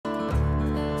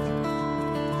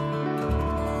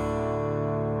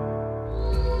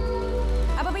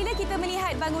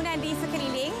bangunan di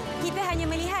sekeliling, kita hanya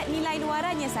melihat nilai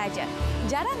luarannya saja.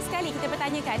 Jarang sekali kita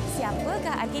bertanyakan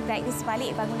siapakah arkitek di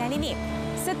sebalik bangunan ini.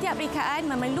 Setiap rekaan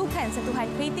memerlukan sentuhan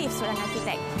kreatif seorang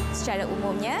arkitek. Secara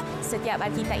umumnya, setiap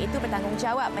arkitek itu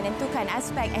bertanggungjawab menentukan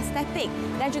aspek estetik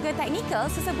dan juga teknikal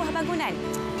sesebuah bangunan.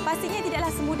 Pastinya tidaklah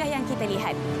semudah yang kita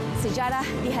lihat. Sejarah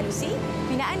dihalusi,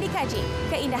 binaan dikaji,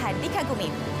 keindahan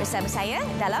dikagumi. Bersama saya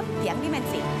dalam Tiang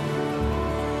Dimensi.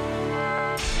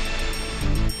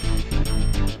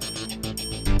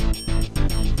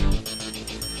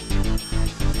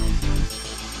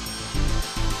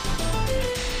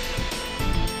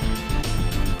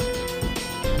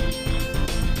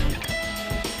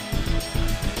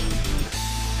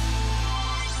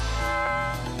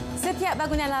 Setiap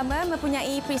bangunan lama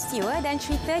mempunyai peristiwa dan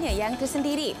ceritanya yang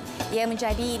tersendiri. Ia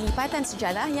menjadi lipatan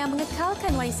sejarah yang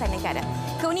mengekalkan warisan negara.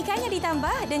 Keunikannya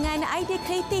ditambah dengan idea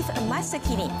kreatif masa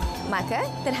kini. Maka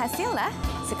terhasillah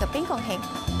Sekeping Heng.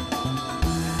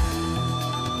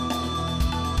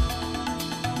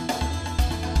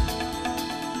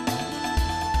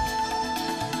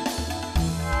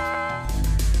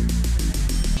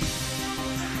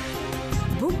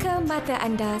 Buka mata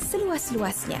anda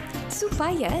seluas-luasnya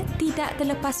supaya tidak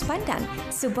terlepas pandang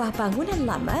sebuah bangunan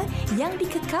lama yang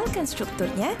dikekalkan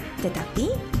strukturnya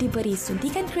tetapi diberi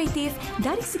suntikan kreatif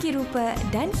dari segi rupa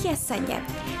dan hiasannya.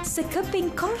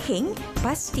 Sekeping Heng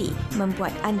pasti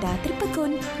membuat anda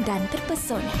terpegun dan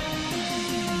terpesona.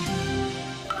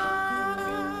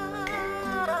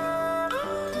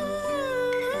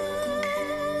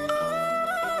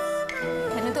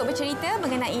 Untuk bercerita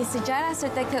mengenai sejarah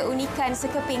serta keunikan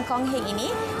Sekeping Heng ini,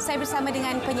 saya bersama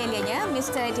dengan penyelianya,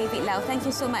 Mr. David Lau. Thank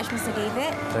you so much, Mr.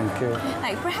 David. Thank you.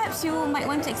 Perhaps you might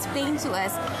want to explain to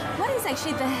us what is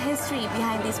actually the history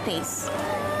behind this place.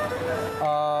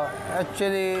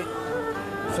 Actually,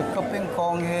 Sekeping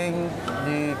Heng,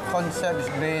 the concept is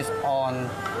based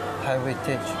on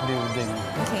heritage building.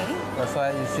 Okay. That's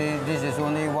why you see this is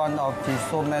only one of the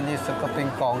so many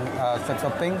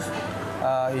Sekepings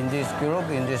in this group,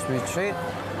 in this retreat,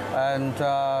 and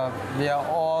they are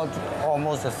all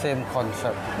almost the same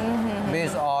concept,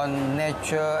 based on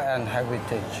nature and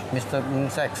heritage. Mr.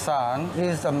 Seksan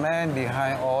is the man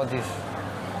behind all this.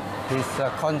 This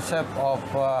concept of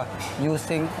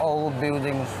using old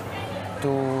buildings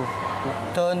to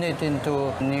turn it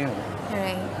into new.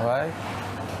 Right?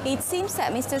 It seems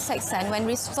that Mr. Seksan, when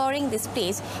restoring this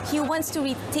place, he wants to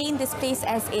retain this place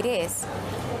as it is.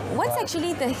 What's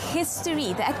actually the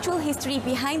history, the actual history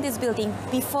behind this building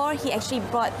before he actually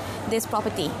bought this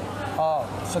property?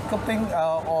 Sekeping,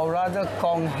 or rather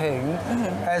Heng,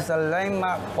 as a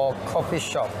landmark for coffee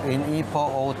shop in Ipoh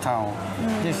Old Town.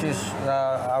 This is,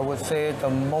 I would say, the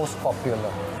most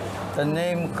popular. The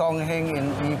name Heng in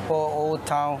Ipoh Old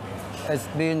Town has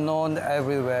been known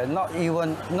everywhere, not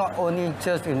only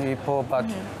just in Ipoh, but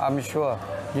I'm sure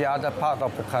the other part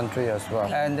of the country as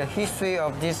well. And the history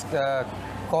of this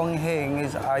Heng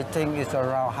is, I think, is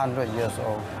around 100 years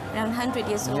old. Around 100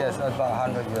 years old? Yes,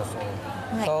 about 100 years old.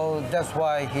 Right. So that's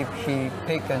why he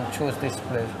picked and chose this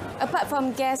place. Apart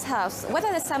from guest house, what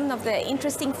are some of the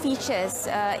interesting features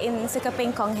in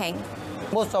Sekeping Heng?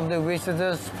 Most of the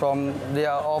visitors they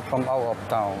are all from out of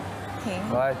town,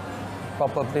 right?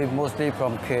 Probably mostly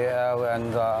from KL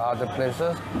and other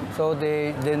places. So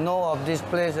they know of this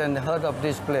place and heard of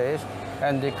this place,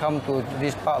 and they come to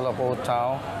this part of Old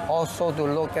Town also to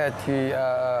look at the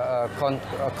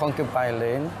Concubine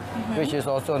Lane, which is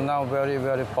also now very,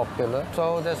 very popular.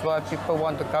 So that's why people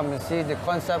want to come and see the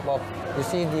concept of, you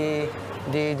see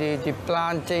the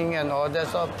planting and all that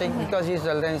sort of thing, because he's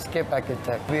a landscape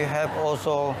architect. We have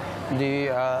also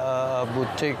the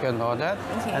boutique and all that,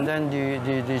 and then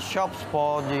the shops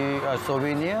for the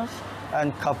souvenirs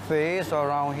and cafes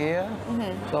around here.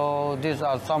 So these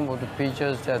are some of the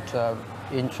features that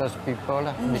interest people,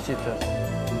 visitors.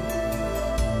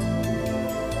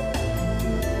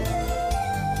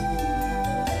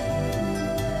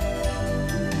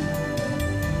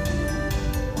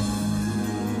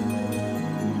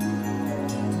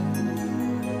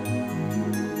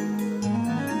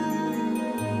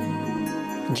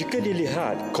 Jika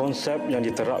dilihat, konsep yang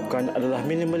diterapkan adalah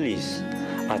minimalis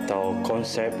atau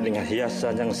konsep dengan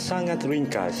hiasan yang sangat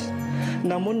ringkas.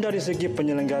 Namun dari segi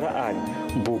penyelenggaraan,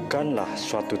 bukanlah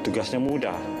suatu tugas yang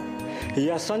mudah.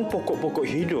 Hiasan pokok-pokok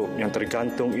hidup yang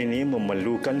tergantung ini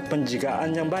memerlukan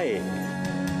penjagaan yang baik.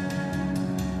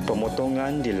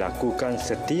 Pemotongan dilakukan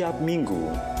setiap minggu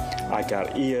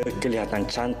agar ia kelihatan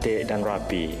cantik dan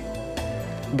rapi.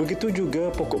 Begitu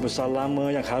juga pokok besar lama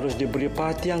yang harus diberi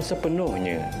perhatian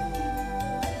sepenuhnya.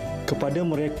 Kepada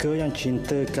mereka yang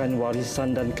cintakan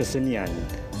warisan dan kesenian,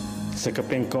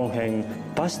 Sekeping Heng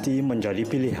pasti menjadi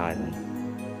pilihan.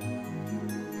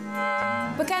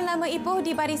 Pekan Lama Ipoh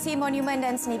dibarisi monumen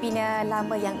dan seni bina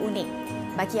lama yang unik.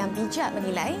 Bagi yang bijak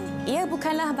menilai, ia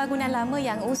bukanlah bangunan lama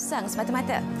yang usang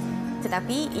semata-mata,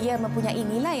 tetapi ia mempunyai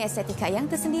nilai estetika yang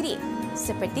tersendiri,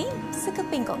 seperti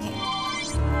Sekeping Heng.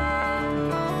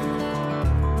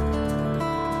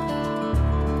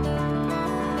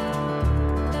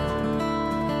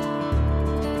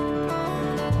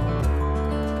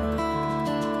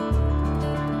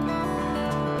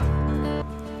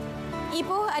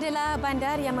 Ipoh adalah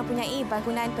bandar yang mempunyai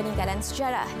bangunan peninggalan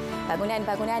sejarah.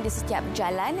 Bangunan-bangunan di setiap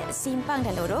jalan, simpang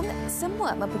dan lorong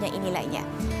semua mempunyai nilainya.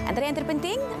 Antara yang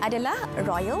terpenting adalah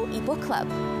Royal Ipoh Club.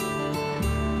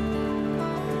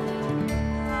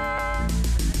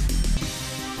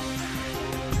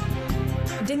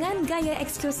 Dengan gaya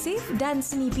eksklusif dan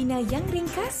seni bina yang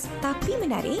ringkas tapi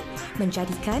menarik,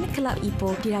 menjadikan Kelab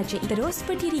Ipoh dirajai terus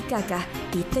berdiri gagah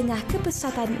di tengah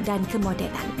kepesatan dan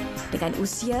kemodenan. Dengan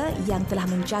usia yang telah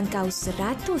menjangkau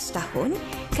 100 tahun,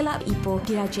 Kelab Ipoh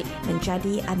dirajai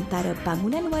menjadi antara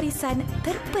bangunan warisan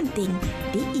terpenting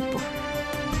di Ipoh.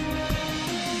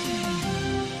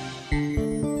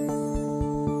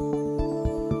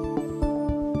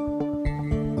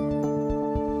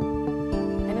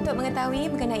 Mengetahui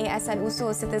mengenai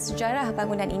asal-usul serta sejarah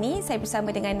bangunan ini, saya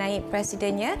bersama dengan Naib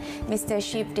Presidennya, Mr.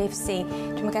 Shiv Dev Singh.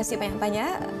 Terima kasih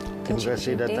banyak-banyak. Terima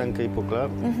kasih datang ke Ipoh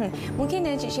Club. Mungkin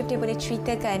Encik Shiv Dev boleh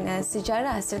ceritakan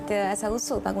sejarah serta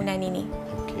asal-usul bangunan ini.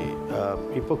 Okey,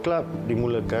 Ipoh Club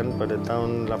dimulakan pada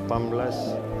tahun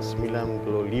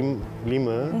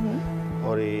 1895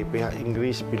 oleh pihak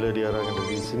Inggeris bila diarahkan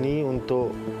dari sini untuk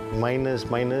miners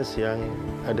yang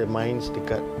ada mines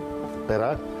dekat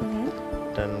Perak.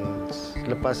 Dan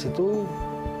lepas itu,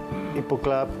 Ipoh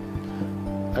Club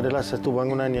adalah satu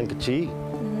bangunan yang kecil,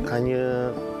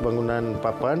 hanya bangunan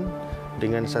papan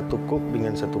dengan satu kop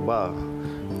dengan satu bar.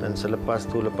 Dan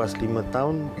selepas itu, lepas 5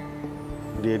 tahun,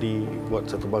 dia dibuat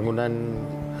satu bangunan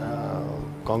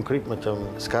konkrit macam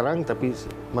sekarang tapi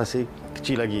masih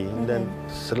kecil lagi. Dan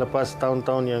selepas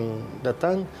tahun-tahun yang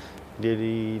datang, dia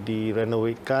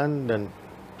direnovatekan dan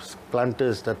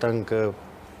planters datang ke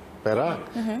Perak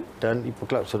dan Ipoh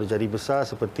Club sudah jadi besar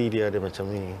seperti dia ada macam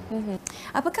ni.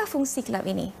 Apakah fungsi kelab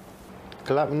ini?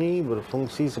 Kelab ini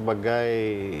berfungsi sebagai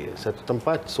satu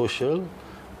tempat sosial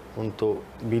untuk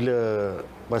bila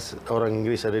orang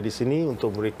Inggeris ada di sini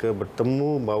untuk mereka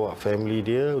bertemu, bawa family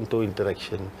dia untuk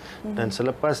interaction. Dan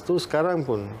selepas tu sekarang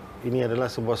pun ini adalah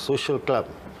sebuah social club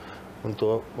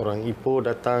untuk orang Ipoh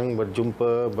datang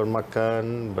berjumpa,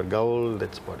 bermakan, bergaul,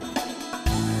 that's about it.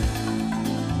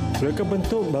 Reka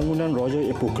bentuk bangunan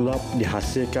Royal Ipoh Club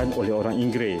dihasilkan oleh orang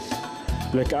Inggeris.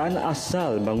 Rekaan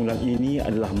asal bangunan ini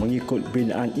adalah mengikut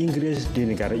binaan Inggeris di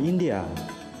negara India.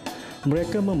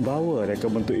 Mereka membawa reka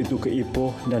bentuk itu ke Ipoh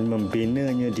dan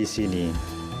membinanya di sini.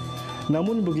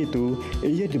 Namun begitu,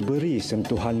 ia diberi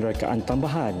sentuhan rekaan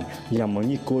tambahan yang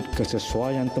mengikut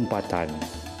kesesuaian tempatan.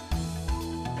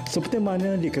 Seperti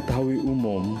mana diketahui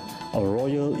umum,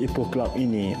 Royal Ipoh Club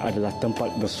ini adalah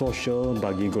tempat bersosial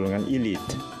bagi golongan elit.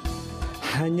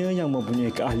 Hanya yang mempunyai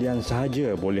keahlian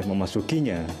sahaja boleh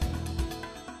memasukinya.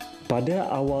 Pada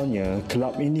awalnya,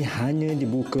 kelab ini hanya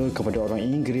dibuka kepada orang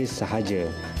Inggeris sahaja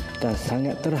dan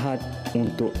sangat terhad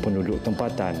untuk penduduk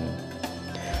tempatan.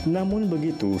 Namun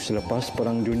begitu, selepas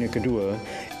Perang Dunia Kedua,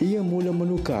 ia mula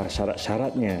menukar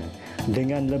syarat-syaratnya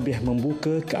dengan lebih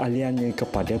membuka keahliannya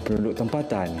kepada penduduk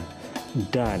tempatan.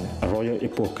 Dan Royal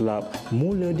Ipoh Club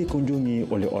mula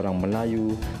dikunjungi oleh orang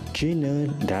Melayu,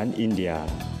 Cina dan India.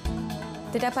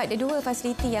 Terdapat dua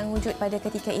fasiliti yang wujud pada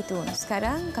ketika itu.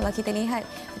 Sekarang, kalau kita lihat,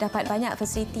 terdapat banyak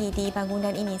fasiliti di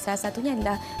bangunan ini. Salah satunya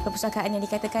adalah perpustakaan yang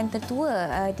dikatakan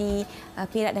tertua di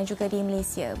Perak dan juga di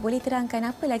Malaysia. Boleh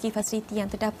terangkan apa lagi fasiliti yang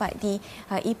terdapat di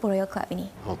Ipoh Royal Club ini?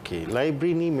 Okey,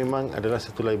 library ini memang adalah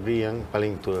satu library yang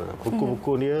paling tua.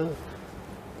 Buku-buku dia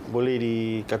boleh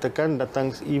dikatakan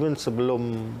datang even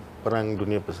sebelum Perang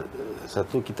Dunia I,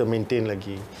 kita maintain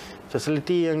lagi.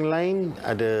 Fasiliti yang lain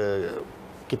ada.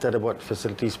 Kita ada buat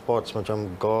facility sports macam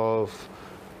golf,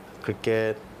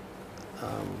 cricket,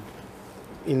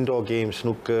 indoor games,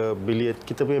 snooker, biliard.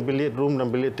 Kita punya billiard room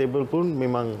dan billiard table pun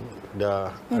memang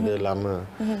dah ada lama.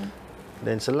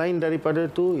 Dan selain daripada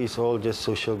itu, it's all just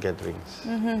social gatherings.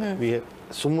 We have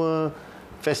semua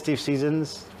festive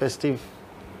seasons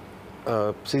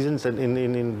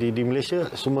di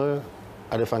Malaysia semua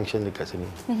ada function dekat sini.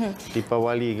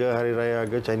 Deepawali ke, Hari Raya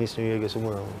ke, Chinese New Year ke,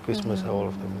 semua. Christmas, all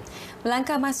of them.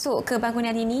 Melangkah masuk ke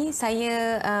bangunan ini,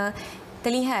 saya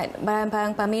terlihat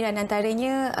barang-barang pameran,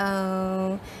 antaranya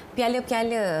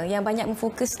piala-piala yang banyak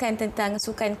memfokuskan tentang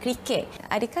sukan kriket.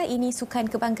 Adakah ini sukan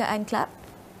kebanggaan kelab?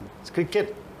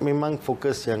 Kriket memang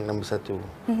fokus yang nombor satu.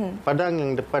 Padang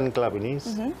yang depan kelab ini,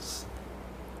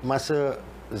 masa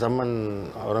zaman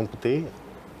orang putih,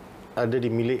 ada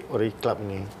dimiliki oleh kelab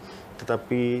ini.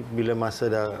 Tetapi bila masa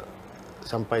dah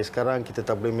sampai sekarang, kita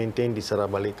tak boleh maintain, diserah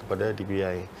balik kepada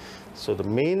DBI. So the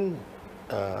main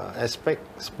aspek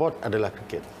sport adalah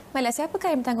kriket. Baiklah,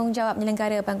 siapakah yang bertanggungjawab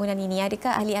menyelenggara bangunan ini?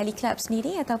 Adakah ahli-ahli kelab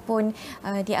sendiri ataupun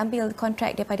diambil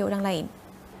kontrak daripada orang lain?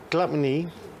 Kelab ini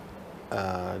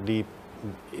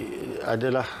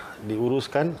adalah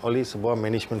diuruskan oleh sebuah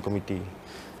management committee.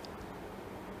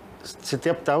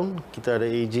 Setiap tahun kita ada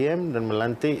AGM dan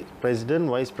melantik presiden,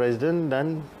 vice president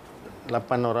dan 8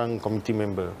 orang committee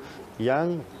member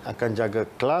yang akan jaga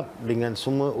kelab dengan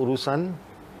semua urusan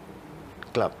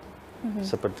kelab.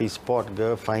 Seperti sport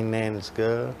ke, finance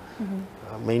ke,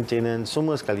 maintenance,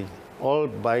 semua sekali. All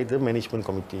by the management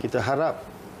committee. Kita harap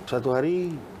satu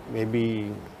hari maybe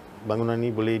bangunan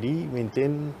ini boleh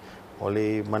di-maintain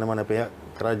oleh mana-mana pihak,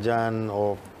 kerajaan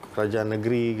atau kerajaan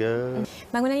negeri ke.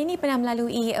 Bangunan ini pernah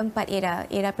melalui 4 era.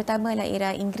 Era pertama adalah era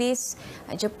Inggeris,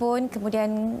 Jepun,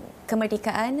 kemudian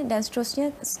kemerdekaan dan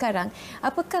seterusnya sekarang.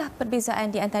 Apakah perbezaan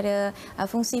di antara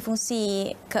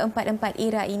fungsi-fungsi keempat-empat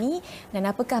era ini dan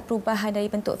apakah perubahan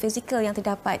dari bentuk fizikal yang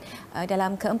terdapat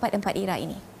dalam keempat-empat era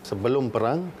ini? Sebelum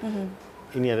perang,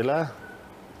 ini adalah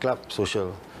kelab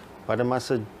sosial. Pada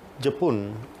masa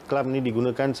Jepun, kelab ini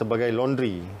digunakan sebagai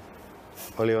laundry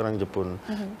oleh orang Jepun.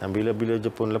 Dan bila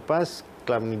Jepun lepas,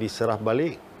 kelab ini diserah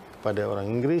balik kepada orang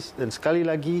Inggeris dan sekali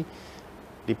lagi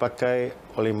dipakai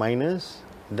oleh miners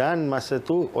dan masa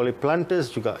tu oleh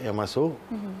planters juga yang masuk.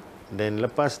 Dan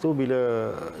lepas tu bila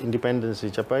independence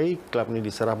dicapai, kelab ini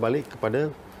diserah balik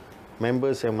kepada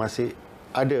members yang masih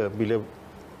ada bila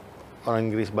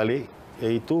orang Inggeris balik,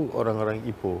 iaitu orang-orang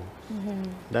Ipoh.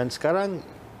 Dan sekarang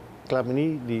kelab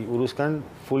ini diuruskan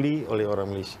fully oleh orang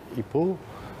Malaysia Ipoh,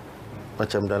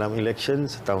 macam dalam election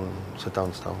setahun.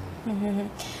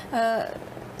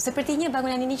 Sepertinya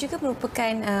bangunan ini juga merupakan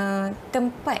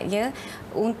tempat ya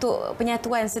untuk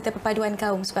penyatuan serta perpaduan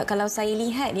kaum. Sebab kalau saya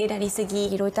lihat ya dari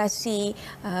segi rotasi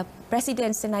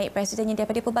presiden senaik presidennya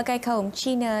daripada pelbagai kaum,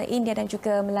 Cina, India dan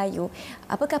juga Melayu.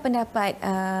 Apakah pendapat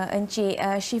Encik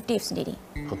Chief Dave sendiri?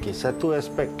 Okey, satu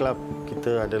aspek kelab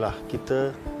kita adalah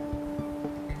kita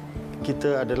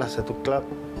adalah satu kelab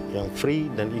yang free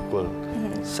dan equal.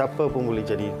 Siapa pun boleh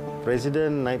jadi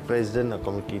presiden, naik presiden atau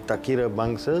komiti. Tak kira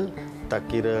bangsa, tak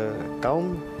kira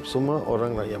kaum, semua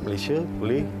orang rakyat Malaysia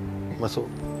boleh masuk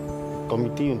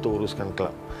komiti untuk uruskan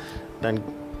kelab. Dan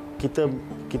kita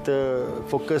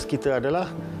fokus kita adalah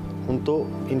untuk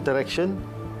interaction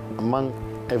among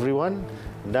everyone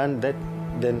dan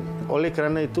oleh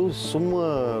kerana itu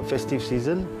semua festive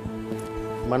season,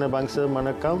 mana bangsa,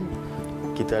 mana kaum,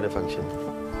 kita ada function.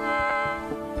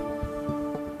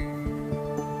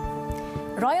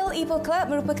 Royal Ipoh Club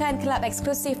merupakan kelab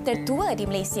eksklusif tertua di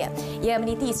Malaysia. Ia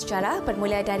meniti sejarah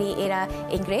bermula dari era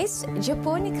Inggeris,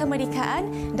 Jepun,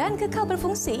 kemerdekaan dan kekal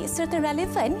berfungsi serta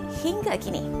relevan hingga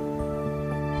kini.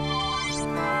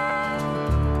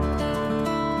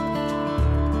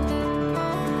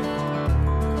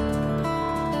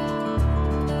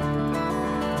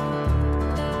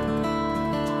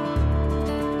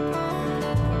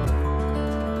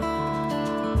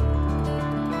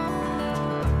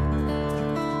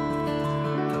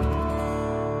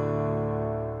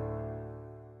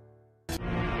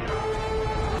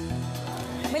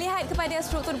 Kepada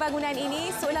struktur bangunan ini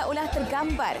seolah-olah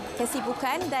tergambar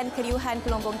kesibukan dan keriuhan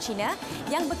pelombong Cina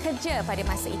yang bekerja pada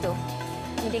masa itu.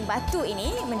 Dinding batu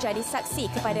ini menjadi saksi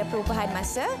kepada perubahan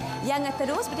masa yang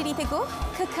terus berdiri teguh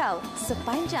kekal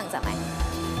sepanjang zaman.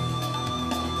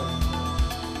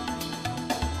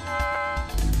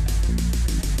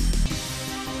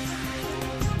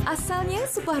 Asalnya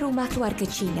sebuah rumah keluarga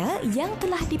Cina yang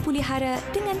telah dipelihara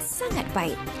dengan sangat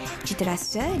baik. Cita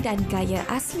rasa dan gaya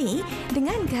asli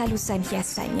dengan kehalusan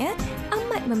hiasannya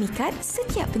amat memikat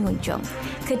setiap pengunjung.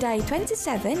 Kedai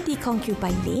 27 di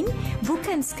Concubine Lane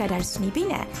bukan sekadar seni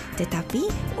bina, tetapi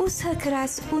usaha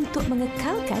keras untuk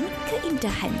mengekalkan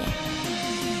keindahannya.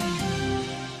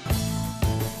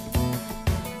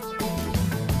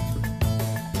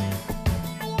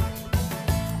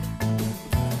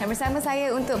 bersama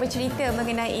saya untuk bercerita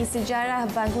mengenai sejarah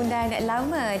bangunan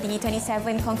lama di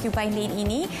 27 Concubine Lane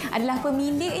ini adalah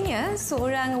pemiliknya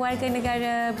seorang warga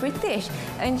negara British,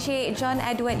 Encik John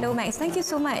Edward Lomax. Thank you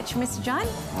so much, Mr. John,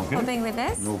 for being with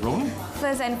us. No problem.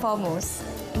 First and foremost,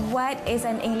 what is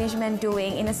an Englishman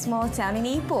doing in a small town in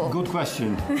Ipoh? Good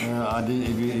question.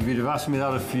 If you'd have asked me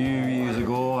that a few years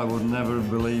ago, I would never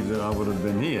believe that I would have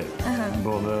been here.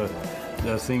 But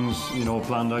there are things,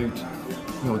 planned out,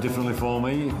 differently for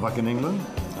me back in England,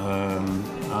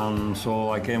 and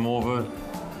so I came over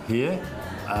here.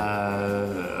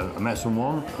 I met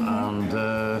someone and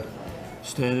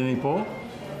stayed in Ipoh.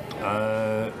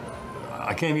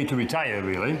 I came here to retire,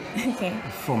 really,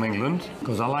 from England,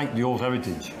 because I like the old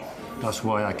heritage. That's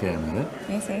why I came here.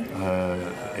 I see.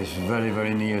 It's very,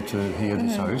 very near to here,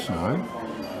 this house now.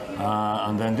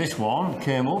 And then this one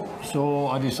came up,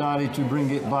 so I decided to bring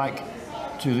it back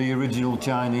to the original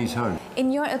Chinese house.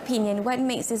 In your opinion, what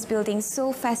makes this building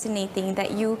so fascinating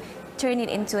that you turn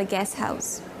it into a guest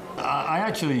house? I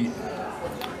actually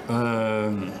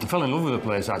fell in love with the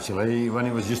place, actually, when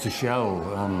it was just a shell,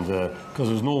 and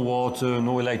because there's no water,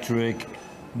 no electric,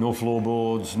 no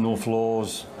floorboards, no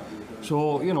floors.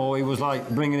 So, it was like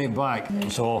bringing it back.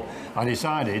 So I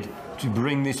decided to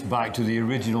bring this back to the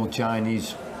original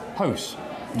Chinese house.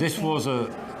 This was a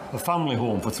family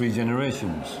home for 3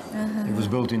 generations. It was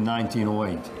built in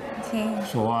 1908.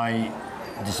 So I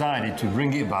decided to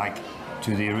bring it back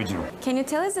to the original. Can you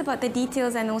tell us about the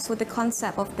details and also the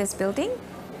concept of this building?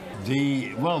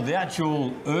 The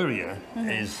actual area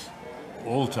is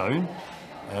Old Town.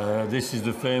 This is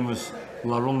the famous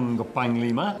Larong Gepang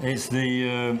Lima. It's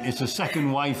a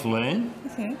second wife lane.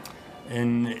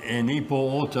 In Ipoh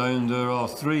Old Town there are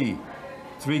three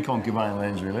concubine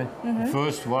lanes, really.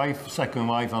 First wife, second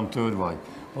wife and third wife.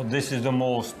 But this is the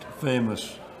most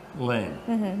famous lane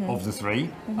of the 3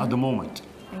 at the moment.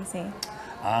 I see.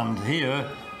 And here,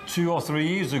 2 or 3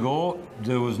 years ago,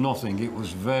 there was nothing. It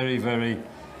was very, very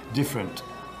different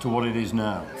to what it is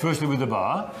now. Firstly with the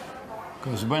bar,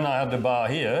 because when I had the bar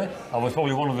here, I was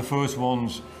probably one of the first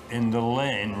ones in the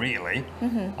lane, really.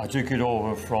 I took it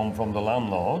over from the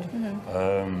landlord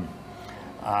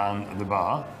and the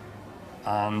bar,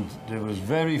 and there was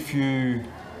very few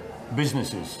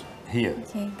businesses here.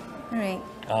 All right.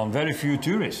 And very few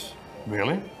tourists,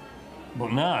 really.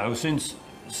 But now, since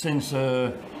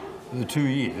the 2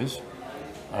 years,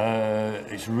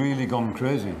 it's really gone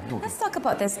crazy. Let's talk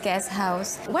about this guest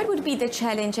house. What would be the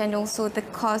challenge and also the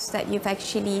cost that you've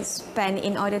actually spent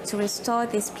in order to restore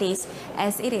this place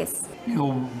as it is?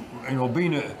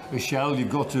 Being a shell,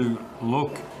 you've got to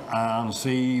look and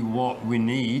see what we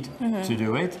need to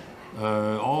do it.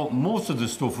 Most of the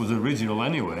stuff was original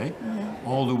anyway.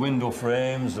 All the window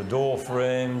frames, the door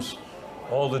frames,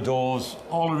 all the doors,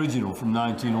 all original from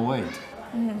 1908.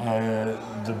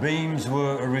 The beams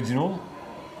were original,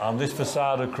 and this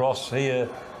facade across here,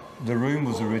 the room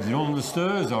was original, and the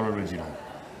stairs are original.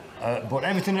 But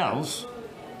everything else,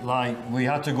 like we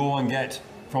had to go and get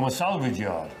from a salvage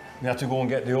yard. We had to go and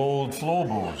get the old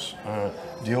floorboards,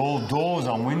 the old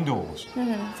doors and windows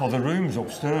for the rooms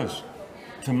upstairs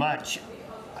to match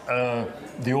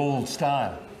the old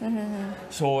style.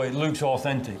 So it looks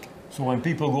authentic. So when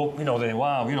people go, they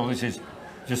wow, this is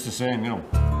just the same,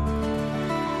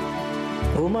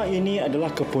 Rumah ini adalah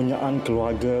kepunyaan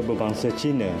keluarga berbangsa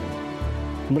Cina.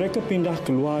 Mereka pindah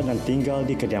keluar dan tinggal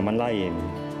di kediaman lain.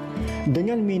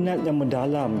 Dengan minat yang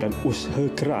mendalam dan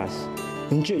usaha keras,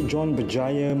 Encik John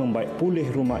berjaya membaik pulih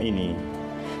rumah ini.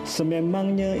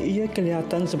 Sememangnya ia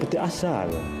kelihatan seperti asal.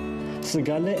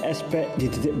 Segala aspek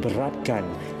dititik beratkan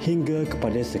hingga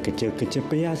kepada sekecil-kecil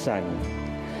perhiasan.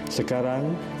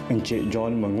 Sekarang, Encik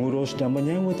John mengurus dan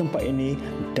menyewa tempat ini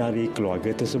dari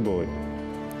keluarga tersebut.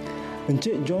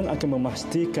 Encik John akan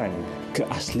memastikan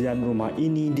keaslian rumah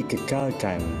ini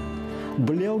dikekalkan.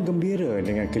 Beliau gembira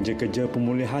dengan kerja-kerja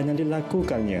pemulihan yang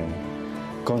dilakukannya.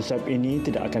 Konsep ini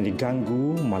tidak akan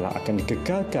diganggu, malah akan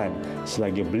dikekalkan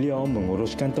selagi beliau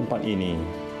menguruskan tempat ini.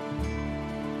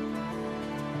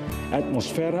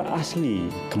 Atmosfera asli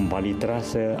kembali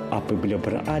terasa apabila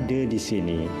berada di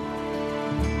sini.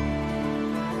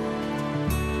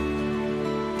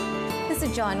 Mr.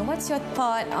 John, what's your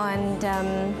thought on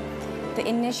the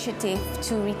initiative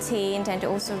to retain and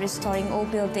also restoring old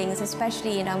buildings,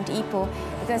 especially around Ipoh?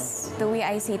 Because the way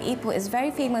I see it, Ipoh is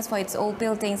very famous for its old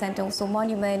buildings and also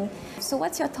monument. So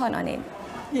what's your thought on it?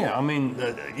 Yeah, I mean,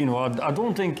 I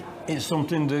don't think it's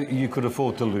something that you could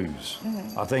afford to lose.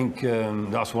 I think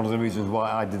that's one of the reasons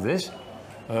why I did this,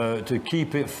 to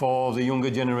keep it for the younger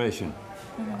generation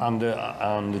and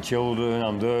the children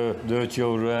and their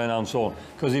children and so on.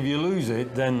 Because if you lose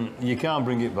it, then you can't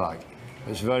bring it back.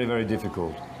 It's very, very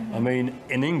difficult. I mean,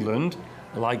 in England,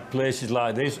 like places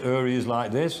like this, areas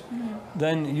like this,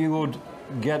 then you would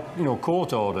get,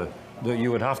 court order that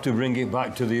you would have to bring it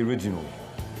back to the original.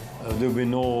 There would be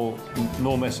no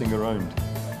messing around.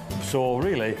 So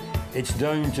really, it's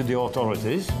down to the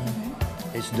authorities.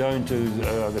 It's down to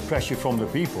the pressure from the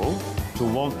people to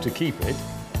want to keep it,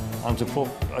 and to put,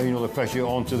 the pressure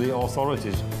onto the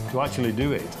authorities to actually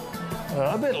do it.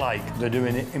 A bit like they're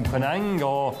doing it in Penang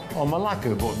or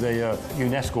Malacca, but they are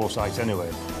UNESCO sites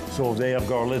anyway. So they have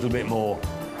got a little bit more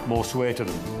sway to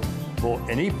them. But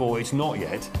in Ipoh, it's not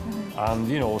yet. And,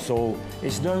 so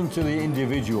it's down to the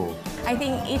individual. I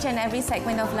think each and every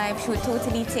segment of life should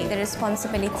totally take the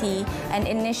responsibility and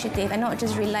initiative and not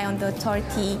just rely on the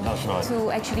authority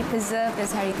to actually preserve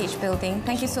this heritage building.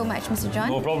 Thank you so much, Mr. John.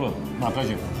 No problem. My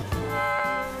pleasure.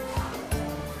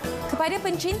 Kepada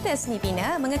pencinta seni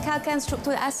bina, mengekalkan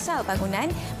struktur asal bangunan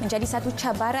menjadi satu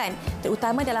cabaran,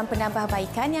 terutama dalam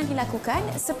penambahbaikan yang dilakukan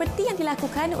seperti yang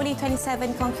dilakukan oleh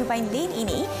 27 Concubine Lane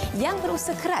ini yang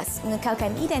berusaha keras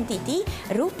mengekalkan identiti,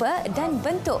 rupa dan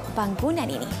bentuk bangunan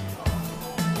ini.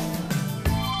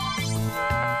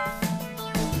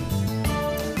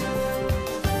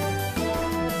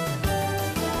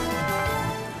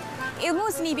 Ilmu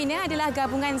seni bina adalah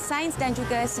gabungan sains dan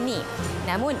juga seni.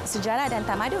 Namun, sejarah dan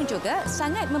tamadun juga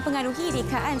sangat mempengaruhi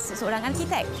rekaan seseorang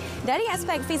arkitek. Dari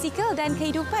aspek fizikal dan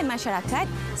kehidupan masyarakat,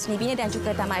 seni bina dan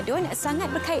juga tamadun sangat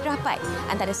berkait rapat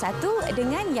antara satu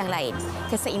dengan yang lain.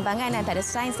 Keseimbangan antara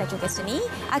sains dan juga seni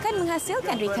akan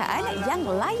menghasilkan rekaan yang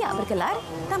layak bergelar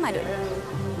tamadun.